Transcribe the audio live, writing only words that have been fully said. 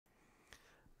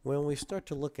When we start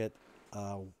to look at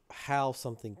how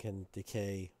something can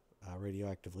decay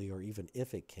radioactively, or even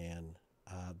if it can,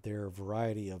 there are a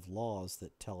variety of laws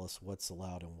that tell us what's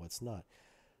allowed and what's not.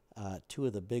 Two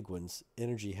of the big ones: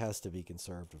 energy has to be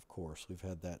conserved, of course. We've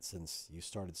had that since you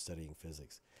started studying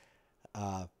physics.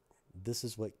 Uh, this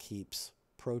is what keeps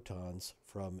protons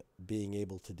from being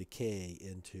able to decay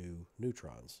into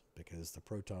neutrons because the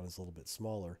proton is a little bit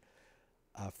smaller.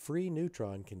 A free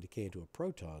neutron can decay into a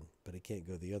proton, but it can't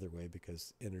go the other way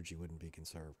because energy wouldn't be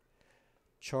conserved.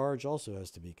 Charge also has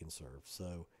to be conserved.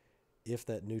 So if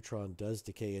that neutron does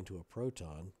decay into a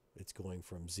proton, it's going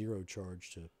from zero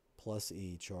charge to plus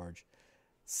E charge.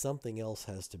 Something else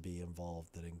has to be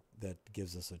involved that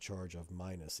gives us a charge of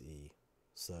minus E.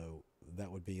 So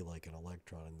that would be like an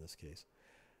electron in this case.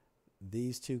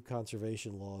 These two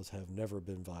conservation laws have never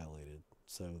been violated.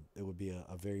 So it would be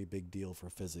a very big deal for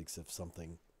physics if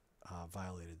something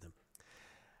violated them.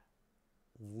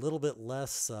 A little bit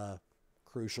less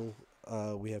crucial,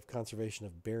 we have conservation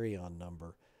of baryon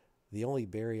number. The only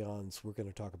baryons we're going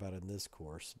to talk about in this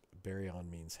course, baryon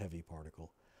means heavy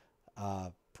particle,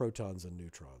 protons and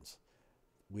neutrons.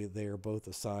 They are both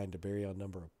assigned a baryon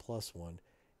number of plus one.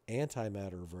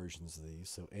 Antimatter versions of these,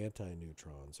 so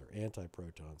antineutrons or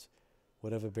antiprotons,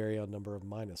 would have a baryon number of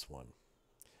minus one.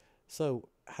 So,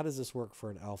 how does this work for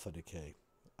an alpha decay?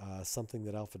 Something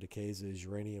that alpha decays is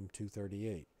uranium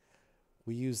 238.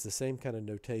 We use the same kind of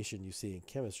notation you see in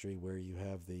chemistry where you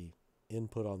have the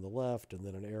input on the left and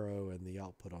then an arrow and the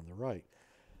output on the right.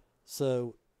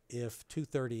 So if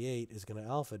 238 is going to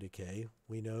alpha decay,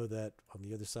 we know that on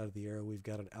the other side of the arrow we've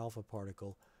got an alpha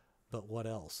particle, but what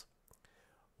else?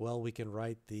 Well, we can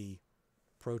write the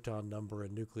proton number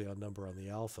and nucleon number on the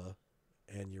alpha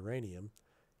and uranium.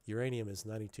 Uranium is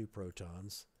 92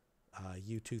 protons.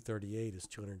 U-238 is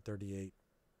 238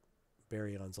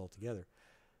 baryons altogether.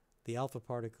 The alpha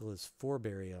particle is 4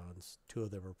 baryons, 2 of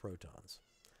them are protons.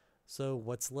 So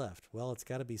what's left? Well, it's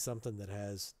got to be something that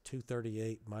has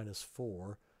 238 minus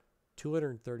 4,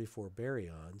 234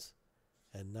 baryons,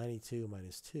 and 92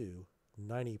 minus 2,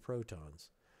 90 protons.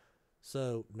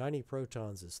 So 90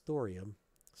 protons is thorium.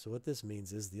 So what this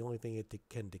means is the only thing it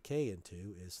can decay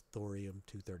into is thorium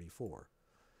 234.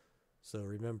 So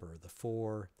remember, the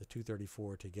 4, the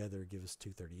 234 together give us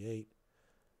 238.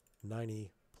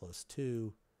 90 plus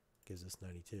 2 gives us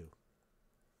 92.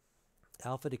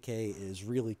 Alpha decay is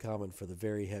really common for the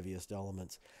very heaviest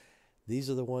elements. These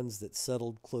are the ones that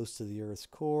settled close to the Earth's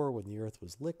core when the Earth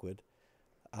was liquid.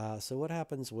 So what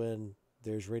happens when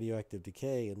there's radioactive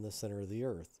decay in the center of the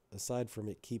Earth? Aside from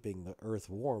it keeping the Earth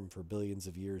warm for billions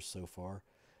of years so far,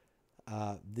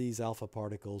 these alpha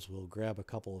particles will grab a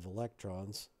couple of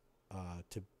electrons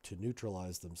to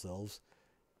neutralize themselves,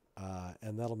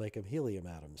 and that'll make them helium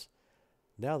atoms.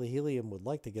 Now the helium would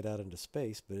like to get out into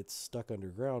space, but it's stuck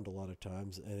underground a lot of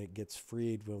times, and it gets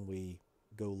freed when we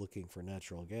go looking for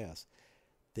natural gas.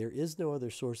 There is no other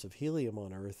source of helium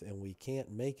on Earth, and we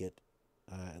can't make it,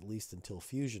 at least until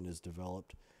fusion is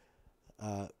developed.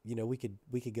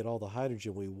 We could get all the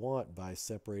hydrogen we want by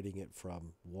separating it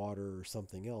from water or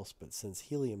something else, but since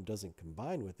helium doesn't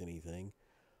combine with anything,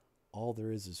 all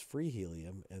there is free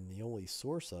helium, and the only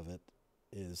source of it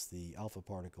is the alpha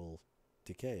particle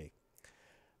decay.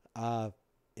 Uh,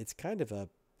 it's kind of a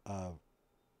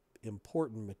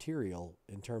important material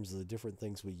in terms of the different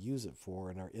things we use it for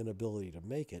and our inability to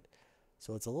make it.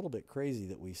 So it's a little bit crazy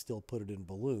that we still put it in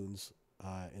balloons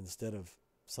instead of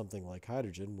something like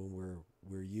hydrogen when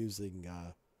we're using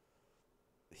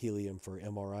helium for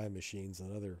MRI machines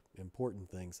and other important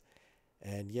things.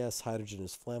 And yes, hydrogen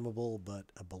is flammable, but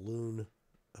a balloon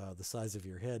the size of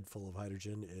your head full of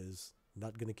hydrogen is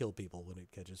not going to kill people when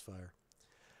it catches fire.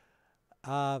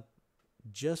 Uh,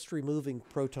 just removing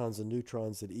protons and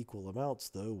neutrons at equal amounts,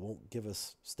 though, won't give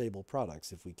us stable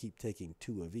products if we keep taking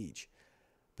 2 of each.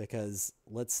 Because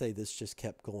let's say this just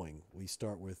kept going. We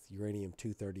start with uranium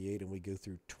 238 and we go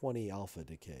through 20 alpha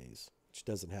decays, which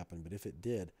doesn't happen, but if it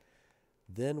did,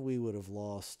 then we would have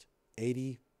lost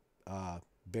 80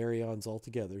 baryons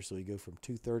altogether. So we go from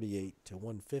 238 to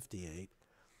 158,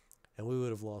 and we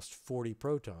would have lost 40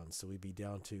 protons. So we'd be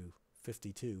down to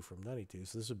 52 from 92.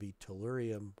 So this would be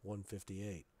tellurium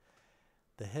 158.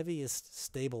 The heaviest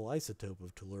stable isotope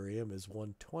of tellurium is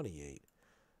 128,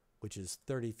 which is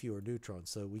 30 fewer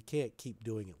neutrons. So we can't keep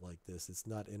doing it like this. It's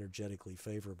not energetically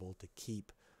favorable to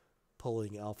keep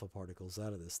pulling alpha particles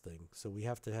out of this thing. So we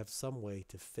have to have some way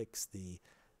to fix the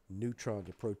neutron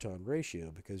to proton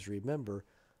ratio, because remember,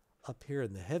 up here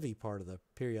in the heavy part of the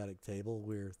periodic table,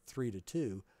 we're 3 to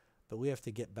 2, but we have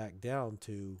to get back down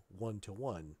to 1 to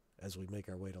 1 as we make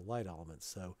our way to light elements.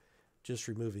 So Just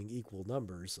removing equal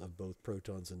numbers of both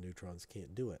protons and neutrons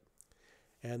can't do it.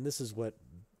 And this is what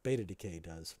beta decay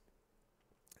does.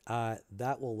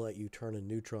 That will let you turn a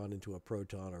neutron into a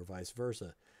proton or vice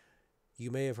versa.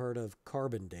 You may have heard of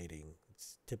carbon dating.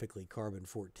 It's typically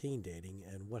carbon-14 dating,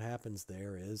 and what happens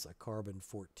there is a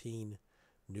carbon-14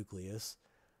 nucleus.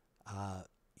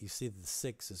 You see that the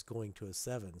 6 is going to a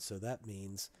 7, so that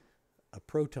means a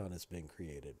proton has been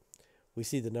created. We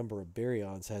see the number of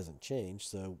baryons hasn't changed,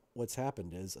 so what's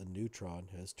happened is a neutron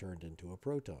has turned into a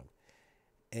proton.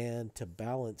 And to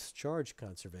balance charge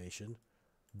conservation,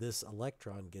 this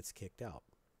electron gets kicked out.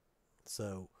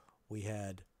 So we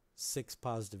had 6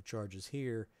 positive charges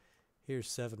here. Here's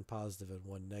 7 positive and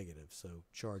 1 negative, so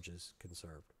charge is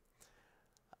conserved.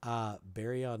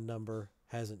 Baryon number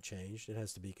hasn't changed. It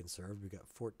has to be conserved. We've got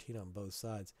 14 on both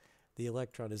sides. The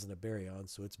electron isn't a baryon,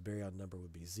 so its baryon number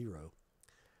would be 0.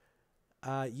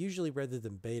 Usually, rather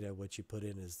than beta, what you put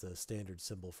in is the standard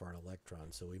symbol for an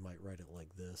electron, so we might write it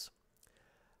like this.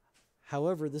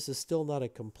 However, this is still not a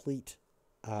complete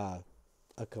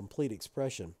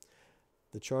expression.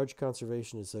 The charge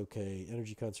conservation is okay,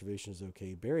 energy conservation is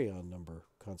okay, baryon number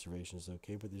conservation is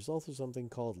okay, but there's also something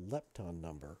called lepton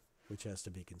number, which has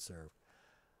to be conserved.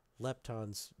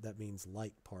 Leptons, that means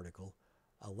light particle.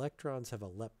 Electrons have a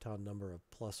lepton number of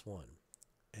 +1.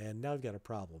 And now I've got a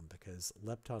problem because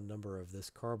lepton number of this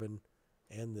carbon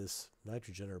and this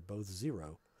nitrogen are both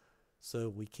 0. So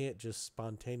we can't just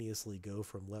spontaneously go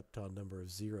from lepton number of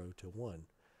 0 to 1.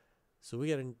 So we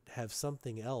got to have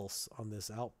something else on this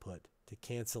output to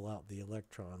cancel out the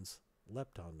electron's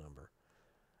lepton number.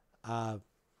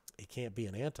 It can't be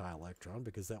an anti-electron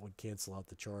because that would cancel out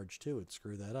the charge too and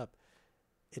screw that up.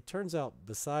 It turns out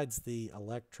besides the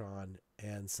electron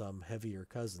and some heavier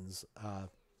cousins,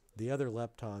 the other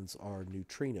leptons are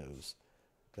neutrinos.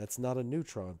 That's not a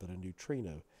neutron, but a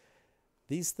neutrino.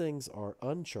 These things are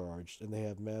uncharged, and they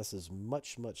have masses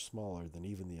much, much smaller than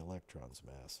even the electron's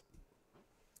mass.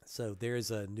 So there's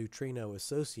a neutrino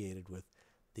associated with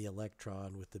the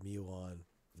electron, with the muon,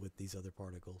 with these other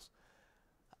particles.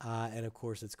 And of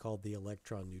course, it's called the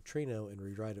electron neutrino, and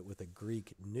we write it with a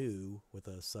Greek nu with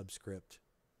a subscript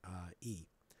e.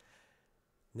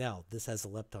 Now, this has a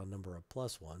lepton number of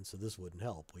 +1, so this wouldn't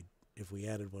help. If we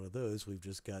added one of those, we've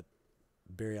just got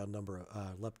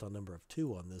lepton number of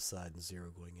 2 on this side and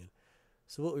 0 going in.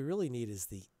 So what we really need is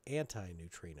the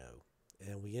antineutrino,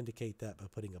 and we indicate that by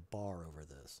putting a bar over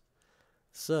this.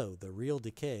 So the real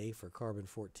decay for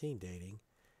carbon-14 dating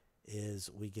is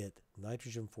we get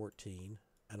nitrogen-14,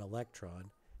 an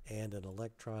electron, and an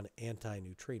electron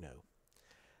antineutrino.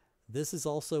 This is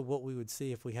also what we would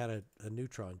see if we had a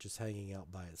neutron just hanging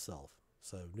out by itself.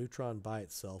 So neutron by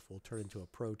itself will turn into a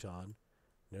proton.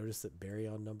 Notice that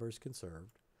baryon number is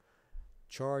conserved.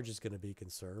 Charge is going to be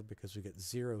conserved because we get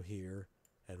 0 here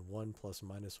and 1 plus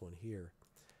minus 1 here.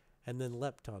 And then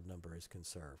lepton number is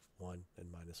conserved, 1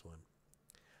 and -1.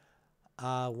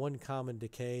 One common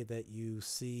decay that you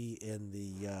see in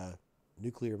the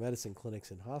nuclear medicine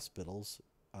clinics and hospitals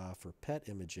for PET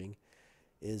imaging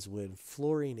is when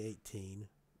fluorine-18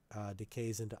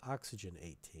 decays into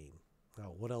oxygen-18.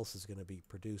 Now, what else is going to be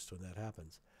produced when that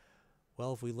happens?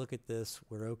 Well, if we look at this,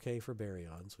 we're okay for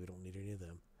baryons. We don't need any of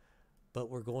them. But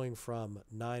we're going from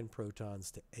 9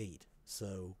 protons to 8.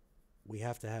 So we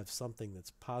have to have something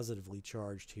that's positively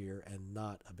charged here and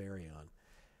not a baryon.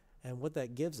 And what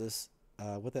that gives us,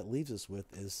 what that leaves us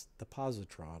with is the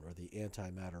positron, or the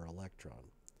antimatter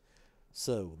electron.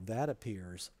 So that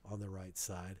appears on the right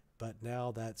side, but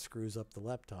now that screws up the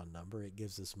lepton number. It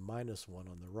gives us -1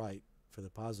 on the right for the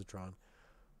positron.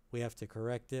 We have to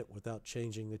correct it without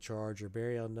changing the charge or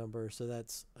baryon number, so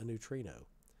that's a neutrino.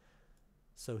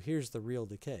 So here's the real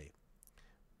decay.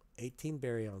 18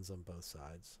 baryons on both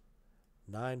sides,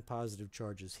 9 positive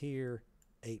charges here,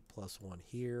 8 plus 1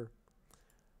 here,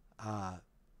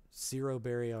 0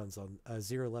 baryons on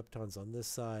 0 leptons on this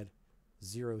side,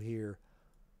 0 here,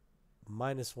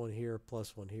 -1 here,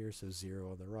 +1 here, so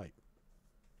 0 on the right.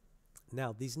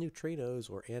 Now, these neutrinos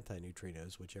or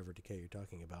antineutrinos, whichever decay you're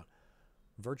talking about,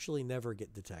 virtually never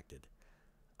get detected.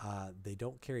 They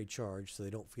don't carry charge, so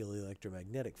they don't feel the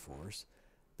electromagnetic force.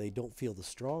 They don't feel the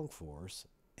strong force,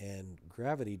 and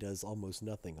gravity does almost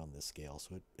nothing on this scale,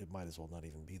 so it might as well not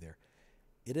even be there.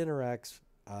 It interacts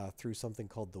through something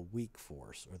called the weak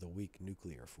force, or the weak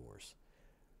nuclear force.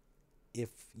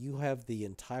 If you have the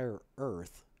entire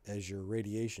Earth as your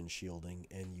radiation shielding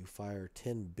and you fire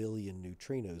 10 billion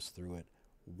neutrinos through it,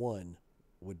 1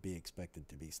 would be expected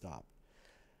to be stopped.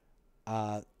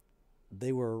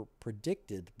 They were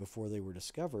predicted before they were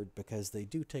discovered because they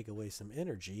do take away some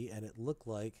energy, and it looked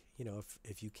like,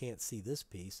 if you can't see this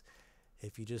piece,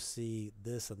 If you just see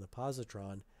this in the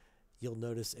positron, you'll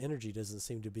notice energy doesn't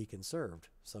seem to be conserved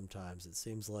sometimes. It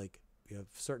seems like you have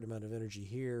a certain amount of energy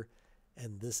here,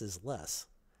 and this is less.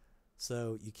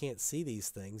 So you can't see these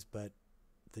things, but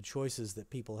the choices that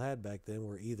people had back then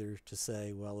were either to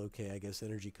say, well, okay, I guess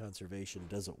energy conservation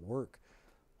doesn't work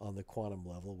on the quantum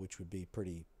level, which would be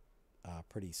pretty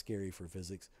scary for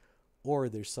physics, or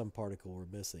there's some particle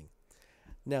we're missing.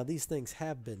 Now, these things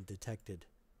have been detected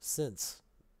since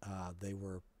they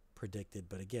were predicted,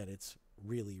 but again, it's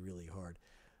really, really hard.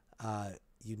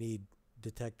 You need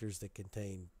detectors that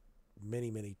contain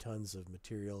many, many tons of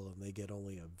material, and they get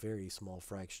only a very small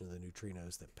fraction of the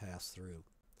neutrinos that pass through.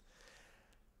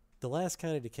 The last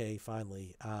kind of decay,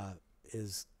 finally,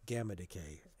 is gamma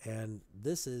decay. And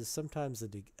this is sometimes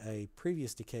a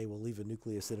previous decay will leave a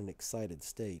nucleus in an excited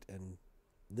state. And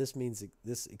this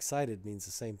excited means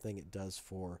the same thing it does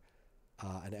for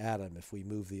an atom if we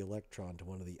move the electron to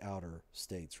one of the outer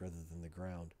states rather than the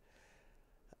ground.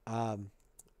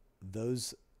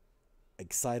 Those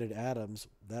excited atoms,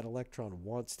 that electron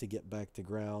wants to get back to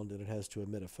ground and it has to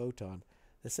emit a photon.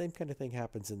 The same kind of thing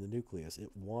happens in the nucleus.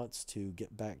 It wants to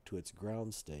get back to its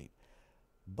ground state.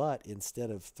 But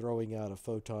instead of throwing out a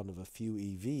photon of a few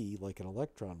eV like an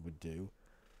electron would do,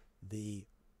 the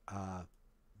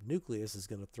nucleus is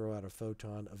going to throw out a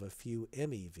photon of a few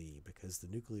MeV because the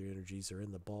nuclear energies are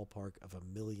in the ballpark of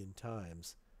 1,000,000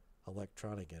 times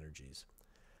electronic energies.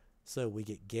 So we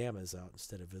get gammas out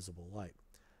instead of visible light.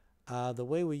 The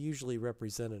way we usually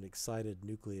represent an excited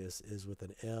nucleus is with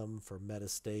an M for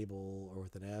metastable or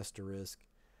with an asterisk.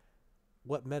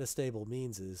 What metastable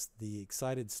means is the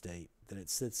excited state that it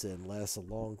sits in lasts a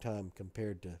long time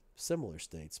compared to similar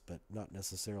states, but not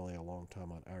necessarily a long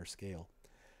time on our scale.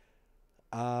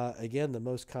 Again, the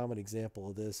most common example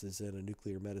of this is in a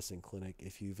nuclear medicine clinic.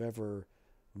 If you've ever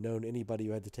known anybody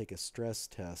who had to take a stress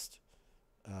test,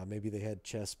 maybe they had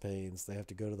chest pains, they have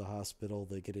to go to the hospital,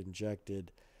 they get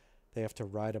injected, they have to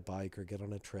ride a bike or get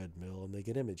on a treadmill, and they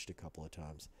get imaged a couple of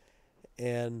times.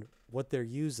 And what they're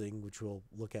using, which we'll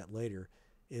look at later,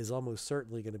 is almost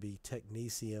certainly going to be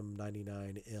technetium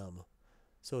 99M.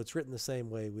 So it's written the same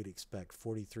way we'd expect,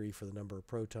 43 for the number of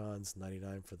protons,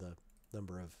 99 for the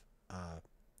number of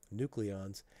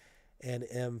nucleons, and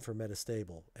M for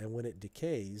metastable. And when it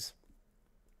decays,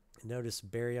 notice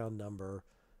baryon number,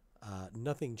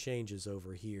 nothing changes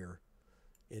over here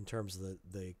in terms of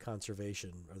the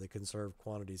conservation or the conserved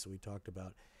quantities that we talked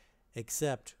about,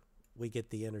 except we get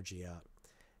the energy out.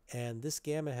 And this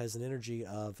gamma has an energy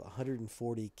of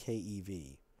 140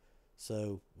 keV.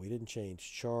 So we didn't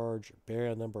change charge,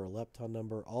 baryon number, or lepton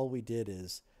number. All we did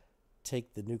is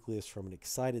take the nucleus from an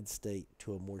excited state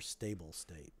to a more stable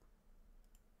state.